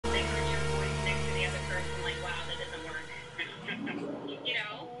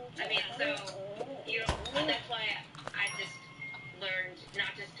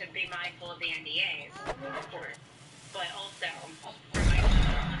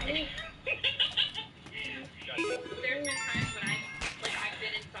There's been times when I've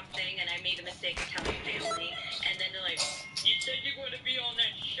been in something and I made the mistake of telling family, and then they're like, "You said you were going to be on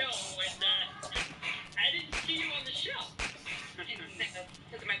that show, and I didn't see you on the show."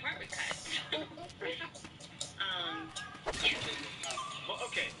 Because my part was cut. Yeah. Well,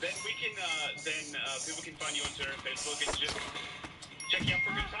 okay, then we can, people can find you on Twitter and Facebook and just check you out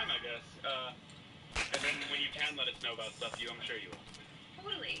for a good time, I guess. And then when you can let us know about stuff, I'm sure you will.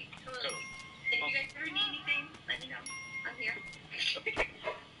 Totally. If you guys ever need anything, let me know. I'm here.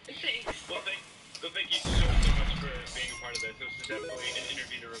 Thanks. Well, thank you so much for being a part of this. It was definitely an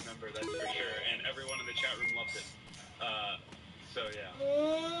interview to remember, that's for sure. And everyone in the chat room loved it. So yeah.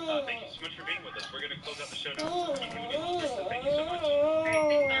 Thank you so much for being with us. We're going to close out the show now. So keep doing it. So thank you so much.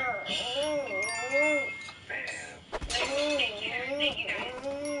 Take care. Thank you guys.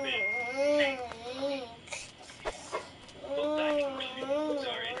 Thanks. Well, that concludes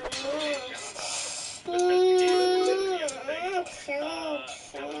our interview.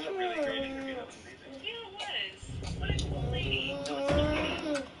 That was a really great interview. That was amazing. Yeah, it was. What a cool lady. So what's the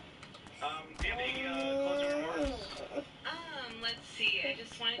lady? Do you have any closing remarks? Let's see. I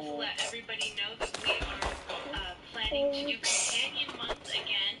just wanted to let everybody know that we are planning to do Companion Month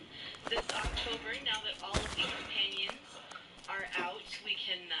again this October. Now that all of the companions are out, we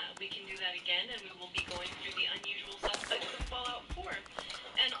can do that again, and we will be going through the unusual suspects of Fallout 4.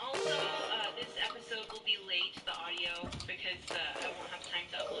 And also, this episode will be late, the audio, because I won't have time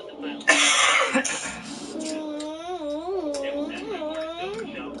to upload the files.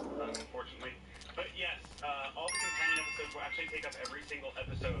 Unfortunately. But yes, all the companion episodes will actually take up every single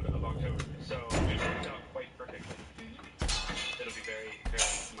episode of October. So it works out quite perfectly. It'll be very,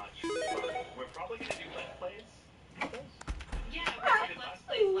 very much fun. We're probably going to do Let's Plays with those. Yeah, we did Let's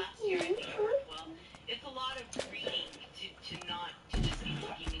Plays last year. I think it worked well. It's a lot of reading to just be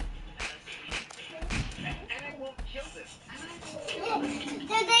looking at us reading things. And I won't kill this.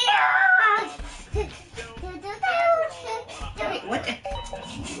 Wait, what the?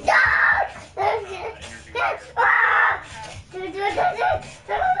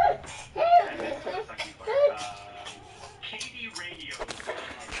 KD Radio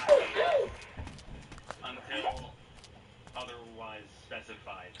until otherwise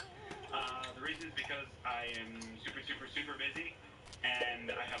specified. The reason is because I am super busy,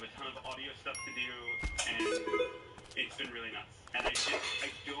 and I have a ton of audio stuff to do, and it's been really nuts. And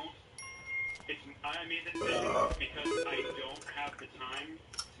I made the decision because I don't have the time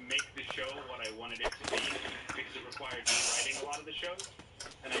to make the show what I wanted it to be, because it required me writing a lot of the shows,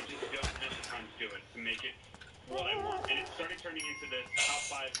 and I just don't have the time to do it, to make it what I want. And it started turning into this top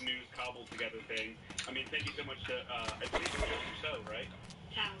 5 news cobbled together thing. I mean, thank you so much to, I believe it was Joseph So, right?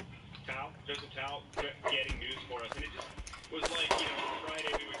 Joseph Tao getting news for us. And it just was like, on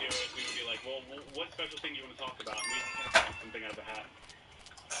Friday we would do it, we would be like, well, what special thing do you want to talk about? And we kind of found something out of the hat.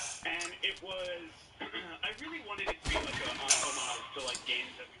 And it was, I really wanted it to be like a homage to like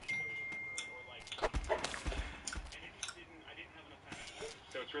games that we didn't really remember, or like, and it just I didn't have enough time.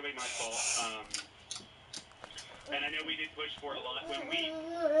 So it's really my fault. And I know we did push for it a lot when we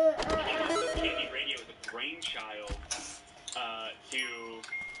came up with KD Radio as a brainchild to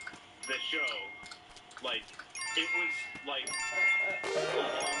the show. Like, it was like a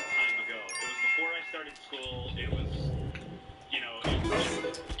long time ago. It was before I started school. It was,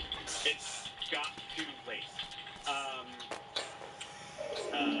 it got too late.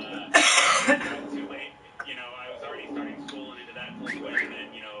 Too late. I was already starting school and into that full swing, and then,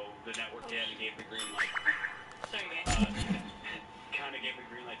 the network hit and gave the green light. Sorry, guys. Kind of gave the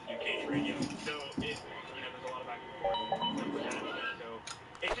green light to do KD Radio. So there's a lot of back and forth and stuff like that. So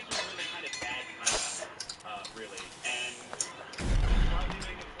it just was really kind of bad timing, really. And probably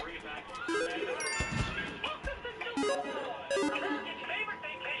make it bring it back.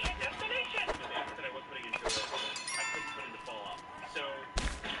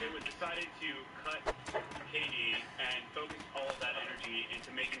 Decided to cut KD and focus all of that energy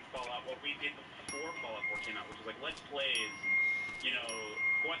into making Fallout what we did before Fallout 4 came out, which was like Let's Plays,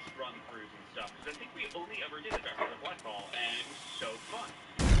 quest run-throughs and stuff. Because I think we only ever did the Dark Side of Blackball, and it was so fun.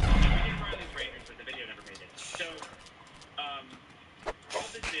 And we did Riley's Rangers, but the video never made it. So, all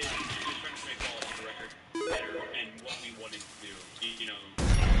this is just trying to make Fallout the record better and what we wanted to do.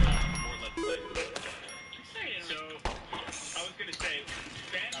 More Let's Plays. So, I was going to say,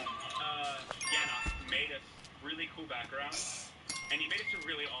 Ben Yana made us really cool backgrounds, and he made us a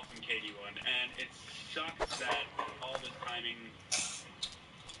really awesome KD one, and it sucks that all this timing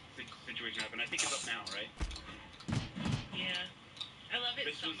situation happened. I think it's up now, right? Yeah. I love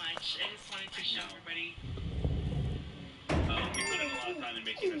it so much. I just wanted to show everybody. We put in a lot of time in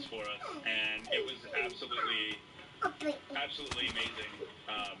making making this for us, and it was absolutely amazing,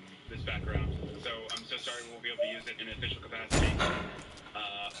 this background. So I'm so sorry we won't be able to use it in an official capacity.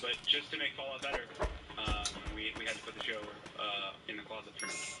 But just to make Fallout better, we had to put the show in the closet for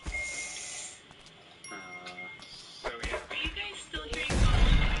now. So yeah. Are you guys still hearing Bottle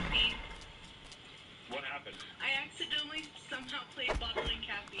and Cappy? What happened? I accidentally somehow played Bottle and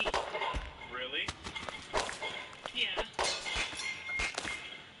Cappy. Really? Yeah.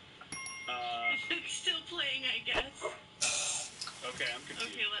 It's still playing, I guess. Okay, I'm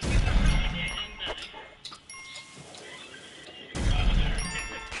confused. Okay, let me go find it and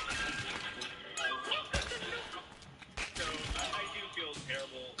So I do feel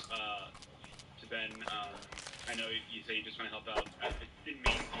terrible to Ben. I know you say you just want to help out. It didn't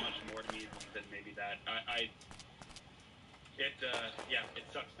mean much more to me than maybe that. It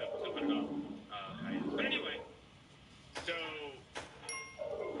sucks to put it on. But anyway, so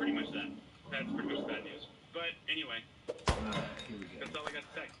pretty much that. That's pretty much the bad news. But anyway, here we go. that's all I got to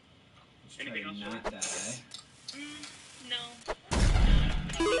say. Let's Anything else? not die. no.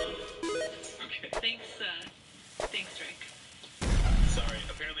 Okay. Thanks, Rick. Sorry.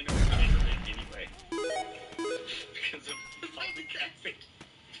 Apparently no one's going to relate anyway. Because of all the caffeine.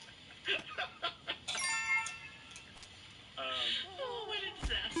 Oh, what a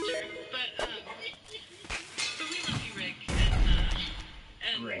disaster. But we love you, Rick,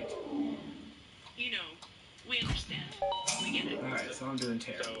 and Great. you know, we understand. We get it. Alright, so I'm doing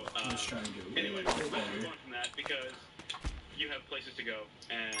terrible. So, I'm just trying to do a anyway, little bit let's move better. on from that because you have places to go,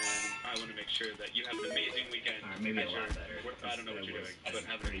 and I want to make sure that you have an amazing weekend. Alright, maybe a at lot your- better. I don't know what you're doing, but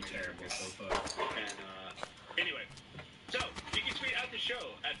have an pretty amazing terrible weekend. so far. And anyway, so you can tweet at the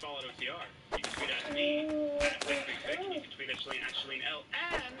show at Fallout OTR. You can tweet at me at BigBigVic. You can tweet at Shalene L.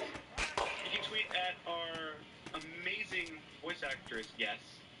 And you can tweet at our amazing voice actress guest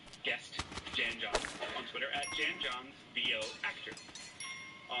Jan Johns on Twitter at Jan Johns VO Actor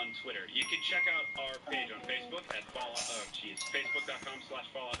on Twitter. You can check out our page on Facebook at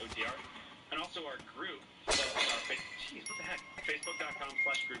Facebook.com/FalloutOTR, and also our group. What the heck?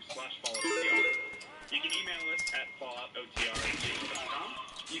 Facebook.com/group/FalloutOTR. You can email us at falloutotr@gmail.com.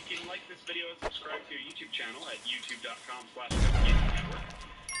 You can like this video and subscribe to our YouTube channel at youtube.com/network.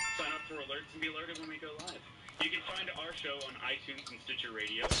 Sign up for alerts and be alerted when we go live. You can find our show on iTunes and Stitcher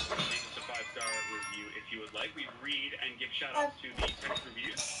Radio. Leave us a 5-star review if you would like. We read and give shout-outs to the text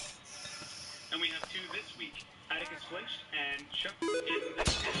reviews. And we have 2 this week. Atticus Flinched and Chuck in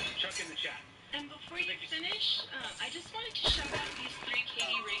the chat. And before you finish, I just wanted to shout out these 3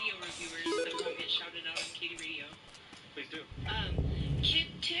 Katie Radio reviewers that won't get shouted out on Katie Radio. Please do. Kid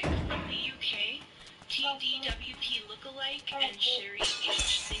Tick from the UK, TDWP Lookalike, and Sherry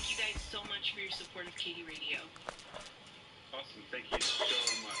H. Thank you guys so much for your support of Katie Radio. Awesome. Thank you so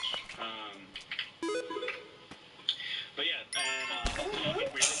much. But yeah, and we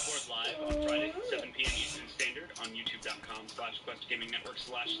record live on Friday, 7 p.m. Eastern Standard on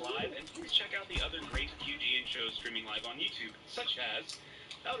youtube.com/QuestGamingNetwork/live. And please check out the other great QGN shows streaming live on YouTube, such as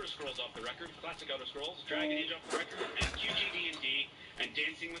Elder Scrolls Off the Record, Classic Elder Scrolls, Dragon Age Off the Record, and QGD&D, and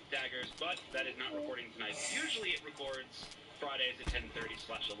Dancing with Daggers, but that is not recording tonight. Usually it records Fridays at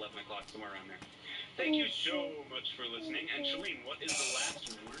 10:30/11 o'clock, somewhere around there. Thank you so much for listening. And Shalene, what is the last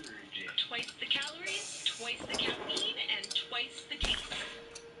word? Twice the calories, twice the caffeine, and twice the taste.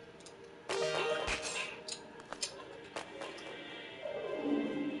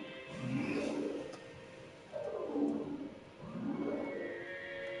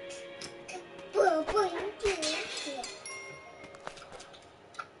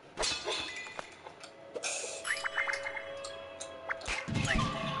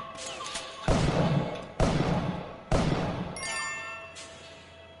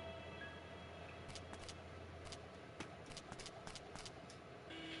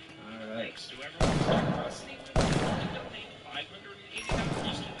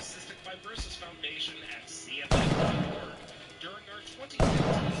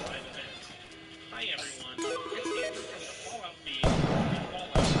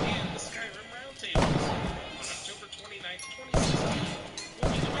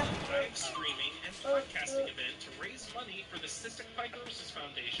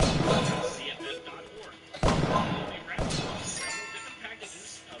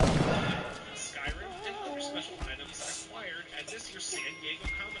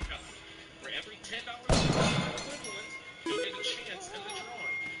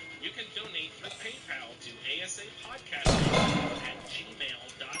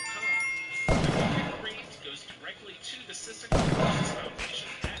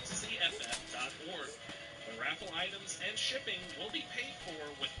 The raffle items and shipping will be paid for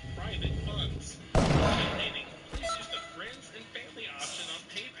with private funds. Donating, please use the friends and family option on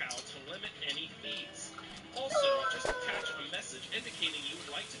PayPal to limit any fees. Also, just attach a message indicating you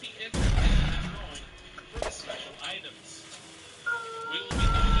would like to be entered into the drawing for the special items. We will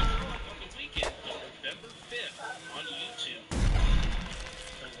be doing the drawing on the weekend of November 5th on YouTube.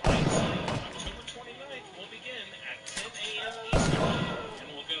 The live stream on October 29th will begin at 10 a.m. Eastern and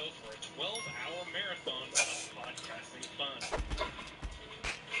will go for a 12-hour marathon of podcasting fun.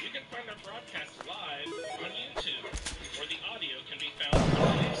 You can find our broadcast live on YouTube, where the audio can be found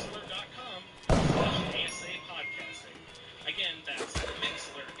on Mixlr.com/ASA Podcasting. Again, that's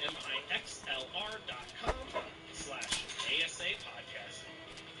Mixlr, MIXLR.com/ASA Podcasting.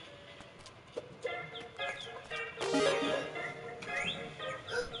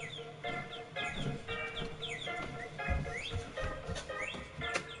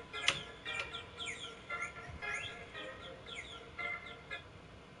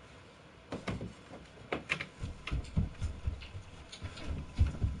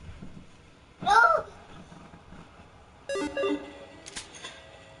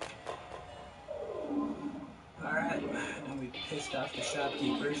 Alright, now we pissed off the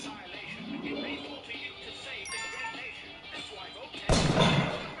shopkeepers. Would you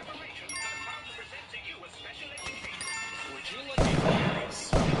like a very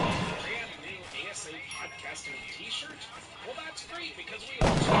special, brand new ASA Podcasting t-shirt? Well, that's great because we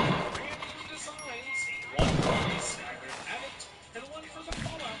have two brand new designs, one for the Skyrim Addict and one for the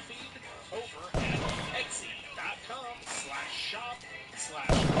Fallout feed over at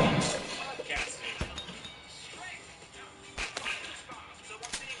Etsy.com/shop/podcasting.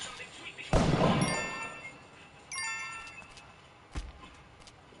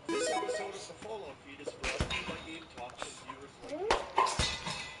 This episode of the Fallout feed is brought to you by Game Talk and viewers like you.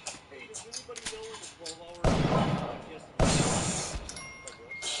 Hey, does anybody know when the 12-hour podcast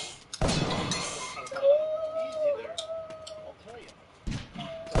easy there? I'll tell you.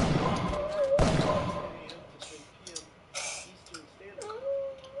 10 a.m. to 10 p.m. Eastern Standard Time.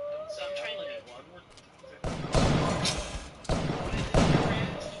 So I'm trying to.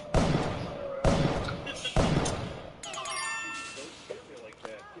 Don't scare me like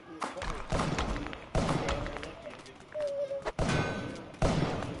that. Give me a call. If you're lucky, you'll get to hear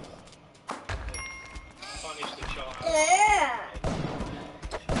Punish the child.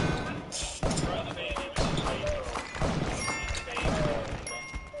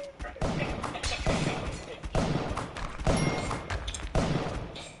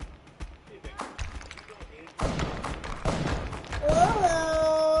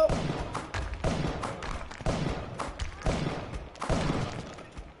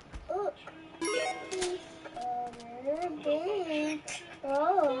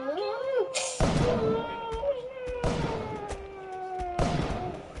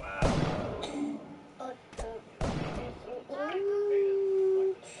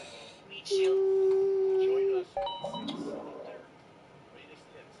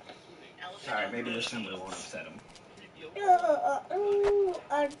 Sorry, maybe this number won't upset him.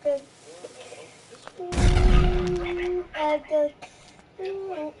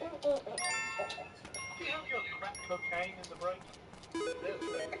 crack cocaine in the break. That's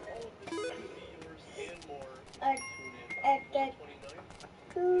right. All of this could be yours and more. Tune in October 29th